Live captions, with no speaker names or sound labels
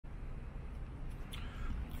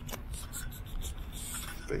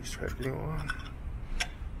face tracking on.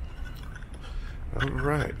 All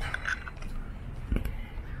right.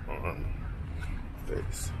 On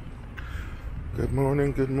face. Good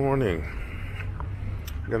morning, good morning.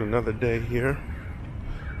 Got another day here.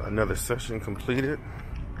 Another session completed.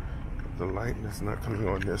 The light is not coming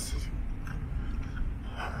on this.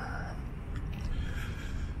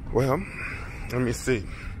 Well, let me see.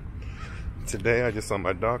 Today I just saw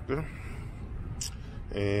my doctor.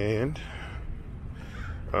 And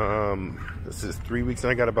this is 3 weeks.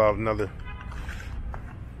 I got about another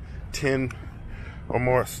 10 or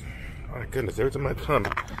more. Oh my goodness, every time I come,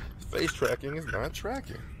 face tracking is not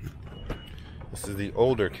tracking. This is the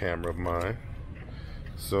older camera of mine,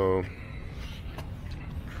 so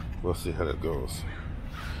we'll see how that goes.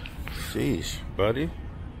 Sheesh, buddy.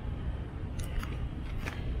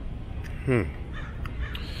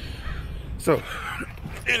 So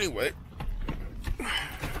anyway,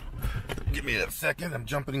 give me a second. I'm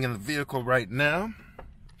jumping in the vehicle right now.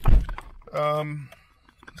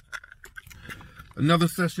 Another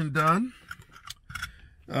session done.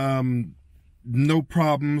 No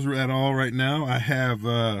problems at all right now. I have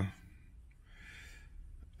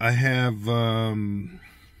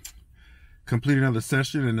completed another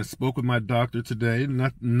session and I spoke with my doctor today.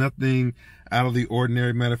 Nothing out of the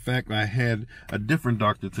ordinary. Matter of fact, I had a different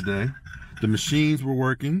doctor today. The machines were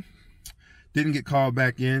working. Didn't get called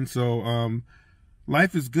back in, so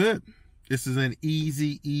life is good. This is an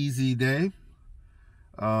easy day.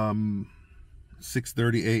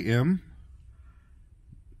 6:30 a.m.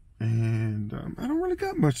 and I don't really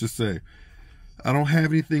got much to say. I don't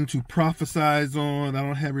have anything to prophesize on. I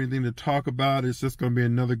don't have anything to talk about. It's just going to be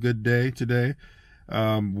another good day today.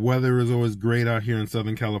 Weather is always great out here in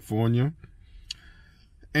Southern California,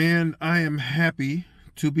 and I am happy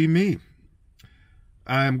to be me.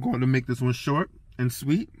 I am going to make this one short and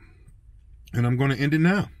sweet, and I'm going to end it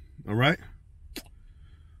now. All right?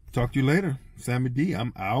 Talk to you later. Sammy D,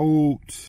 I'm out.